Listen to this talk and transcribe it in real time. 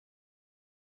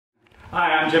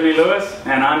Hi, I'm Jimmy Lewis,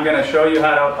 and I'm going to show you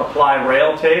how to apply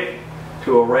rail tape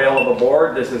to a rail of a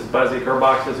board. This is Buzzy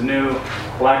Kerbox's new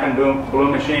black and blue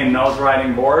machine nose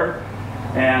riding board,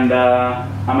 and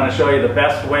I'm going to show you the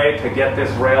best way to get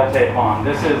this rail tape on.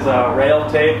 This is rail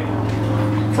tape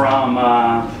from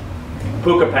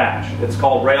Puka patch. It's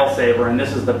called Railsaver, and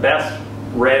this is the best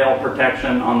rail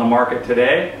protection on the market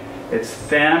today. It's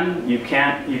thin, you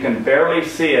can barely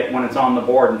see it when it's on the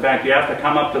board. In fact, you have to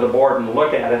come up to the board and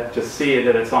look at it to see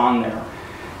that it's on there.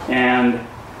 And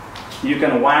you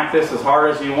can whack this as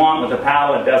hard as you want with a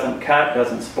paddle. It doesn't cut,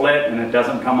 doesn't split, and it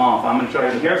doesn't come off. I'm going to show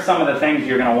you. Here's some of the things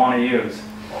you're going to want to use.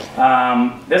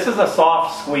 This is a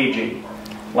soft squeegee,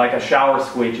 like a shower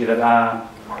squeegee.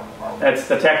 It's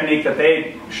the technique that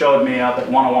they showed me up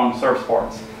at 101 Surf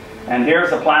Sports. And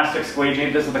here's a plastic squeegee.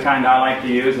 This is the kind I like to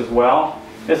use as well.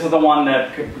 This is the one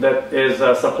that is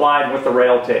supplied with the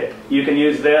rail tape. You can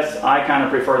use this. I kind of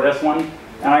prefer this one.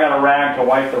 And I got a rag to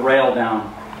wipe the rail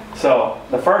down. So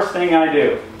the first thing I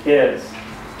do is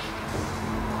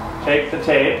take the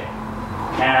tape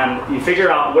and you figure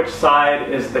out which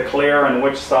side is the clear and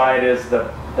which side is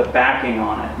the backing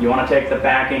on it. You want to take the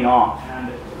backing off.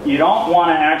 And you don't want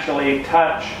to actually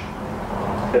touch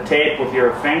the tape with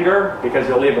your finger because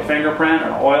you'll leave a fingerprint or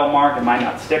an oil mark. It might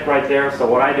not stick right there. So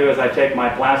what I do is I take my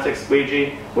plastic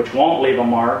squeegee, which won't leave a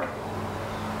mark,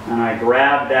 and I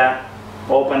grab that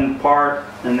open part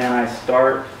and then I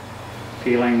start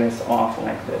peeling this off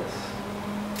like this.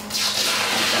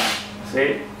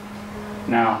 Okay.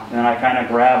 See? Now, then I kind of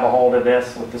grab a hold of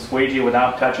this with the squeegee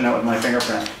without touching it with my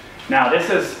fingerprint. Now this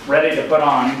is ready to put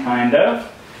on, kind of.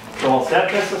 So we'll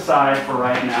set this aside for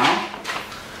right now.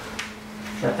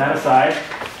 Set that aside.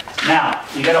 Now,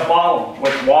 you get a bottle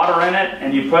with water in it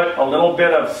and you put a little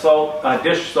bit of soap,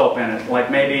 dish soap in it, like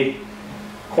maybe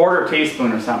quarter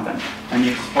teaspoon or something. And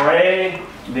you spray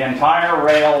the entire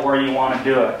rail where you want to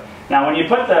do it. Now when you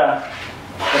put the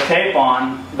tape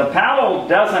on, the paddle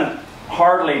doesn't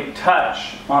hardly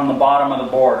touch on the bottom of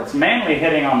the board. It's mainly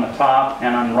hitting on the top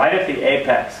and on right at the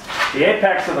apex. The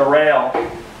apex of the rail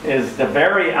is the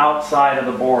very outside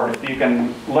of the board. If you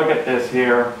can look at this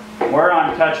here, where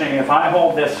I'm touching, if I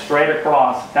hold this straight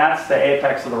across, that's the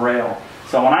apex of the rail.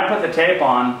 So when I put the tape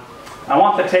on, I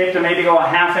want the tape to maybe go a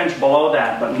 ½ inch below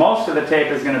that, but most of the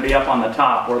tape is going to be up on the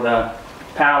top where the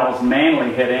paddle's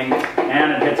mainly hitting,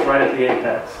 and it hits right at the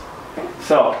apex.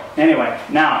 So anyway,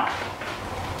 now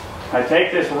I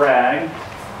take this rag,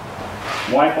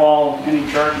 wipe any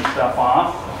dirt and stuff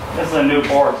off. This is a new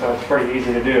board, so it's pretty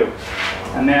easy to do.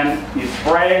 And then you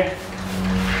spray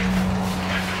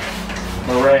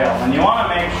the rail. And you want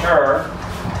to make sure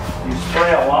you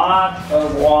spray a lot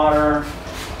of water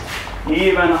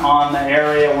even on the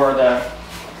area where the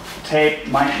tape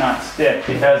might not stick,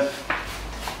 because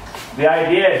the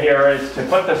idea here is to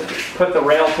put the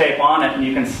rail tape on it and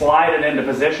you can slide it into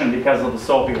position because of the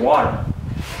soapy water.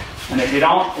 And if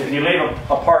you leave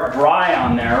a part dry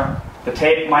on there, the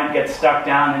tape might get stuck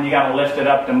down and you got to lift it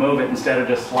up to move it instead of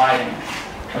just sliding it.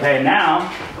 Okay,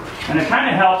 now, and it kind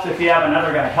of helps if you have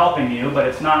another guy helping you, but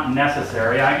it's not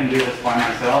necessary. I can do this by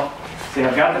myself. See,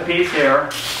 I've got the piece here,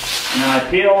 and then I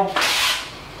peel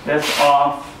this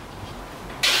off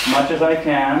as much as I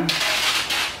can.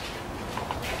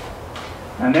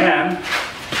 And then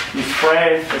you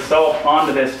spray the soap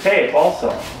onto this tape also.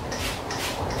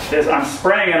 I'm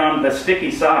spraying it on the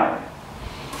sticky side.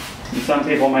 And some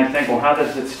people might think, well, how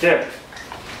does it stick?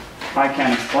 I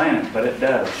can't explain it, but it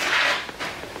does.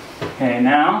 Okay,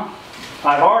 now,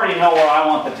 I already know where I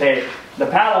want the tape. The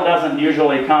paddle doesn't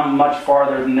usually come much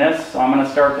farther than this, so I'm going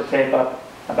to start the tape up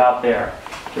about there,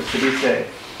 just to be safe.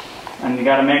 And you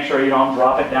got to make sure you don't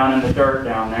drop it down in the dirt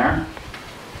down there.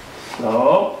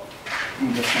 So,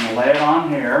 I'm just going to lay it on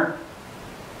here,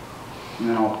 and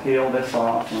then I'll peel this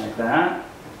off like that.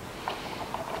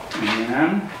 And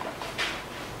then,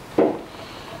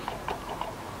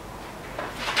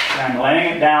 I'm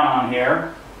laying it down on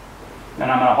here. Then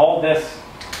I'm going to hold this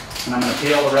and I'm going to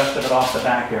peel the rest of it off the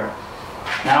back here.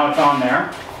 Now it's on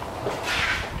there.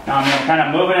 Now I'm going to kind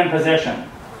of move it in position.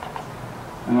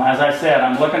 And as I said,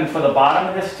 I'm looking for the bottom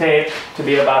of this tape to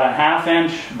be about a ½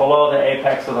 inch below the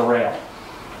apex of the rail.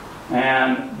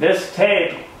 And this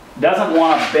tape doesn't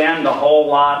want to bend a whole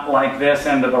lot like this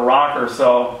into the rocker,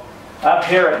 so up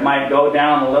here it might go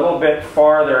down a little bit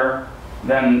farther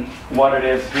than what it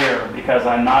is here, because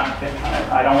I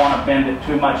don't want to bend it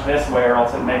too much this way or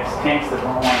else it makes kinks that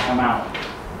don't want to come out.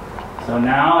 So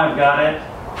now I've got it,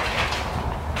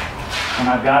 and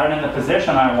I've got it in the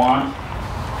position I want.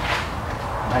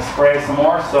 I spray some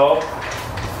more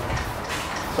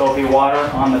soapy water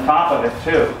on the top of it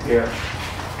too, here.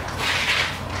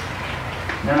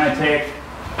 Then I take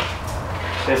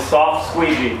this soft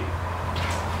squeegee.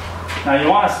 Now you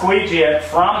want to squeegee it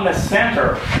from the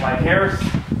center, like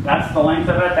that's the length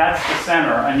of it, that's the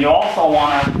center. And you also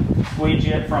want to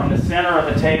squeegee it from the center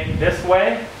of the tape this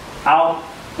way, out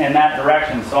in that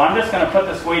direction. So I'm just going to put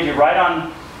the squeegee right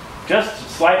on, just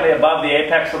slightly above the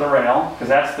apex of the rail, because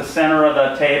that's the center of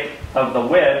the tape of the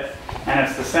width, and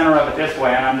it's the center of it this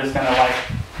way. And I'm just going to like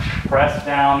press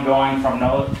down, going from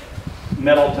the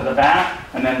middle to the back,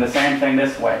 and then the same thing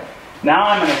this way. Now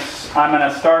I'm going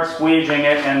to start squeegeeing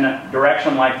it in a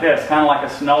direction like this, kind of like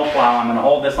a snow plow. I'm going to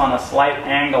hold this on a slight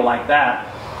angle like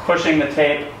that, pushing the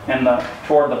tape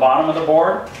toward the bottom of the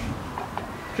board,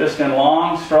 just in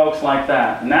long strokes like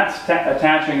that. And that's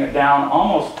attaching it down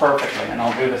almost perfectly. And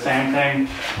I'll do the same thing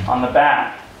on the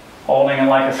back, holding it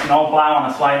like a snow plow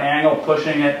on a slight angle,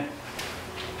 pushing it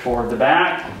toward the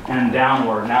back and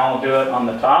downward. Now I'll do it on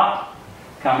the top,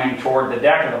 coming toward the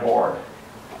deck of the board.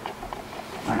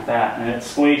 Like that, and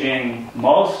it's squeegeeing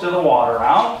most of the water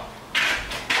out,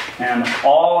 and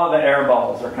all of the air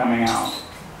bubbles are coming out.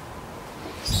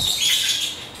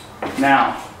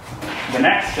 Now, the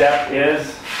next step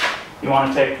is you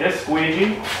want to take this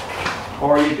squeegee,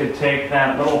 or you could take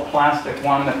that little plastic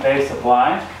one that they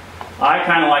supply. I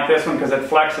kind of like this one because it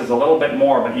flexes a little bit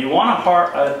more, but you want a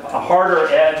harder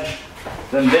edge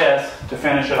than this to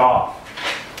finish it off.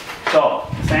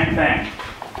 So, same thing.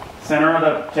 Center of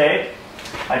the tape.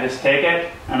 I just take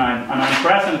it, and I'm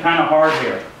pressing kind of hard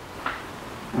here.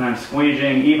 And I'm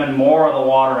squeegeeing even more of the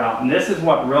water out. And this is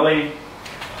what really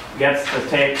gets the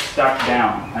tape stuck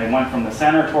down. I went from the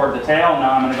center toward the tail,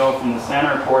 now I'm going to go from the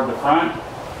center toward the front.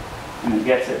 And it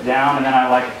gets it down, and then I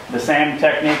like the same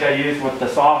technique I used with the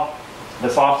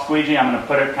soft squeegee. I'm going to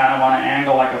put it kind of on an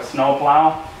angle like a snow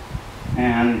plow,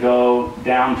 and go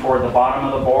down toward the bottom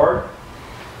of the board,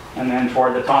 and then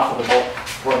toward the top of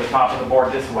the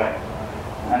board this way.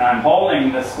 And I'm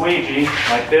holding the squeegee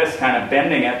like this, kind of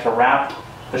bending it to wrap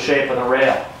the shape of the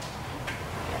rail.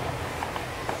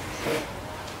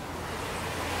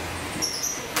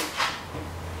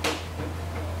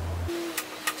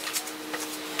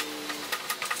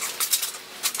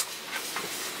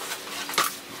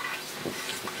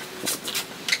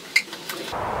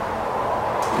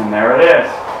 And there it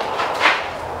is.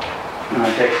 And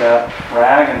I take that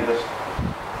rag and just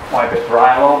wipe it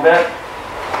dry a little bit.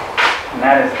 And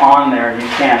that is on there. You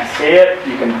can't see it.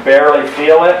 You can barely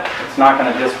feel it. It's not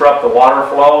going to disrupt the water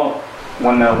flow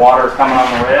when the water is coming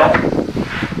on the rail.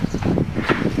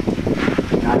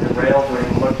 Now the rails are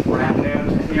going to look brand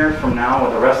new 10 years from now,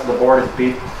 where the rest of the board is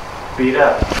beat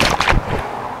up.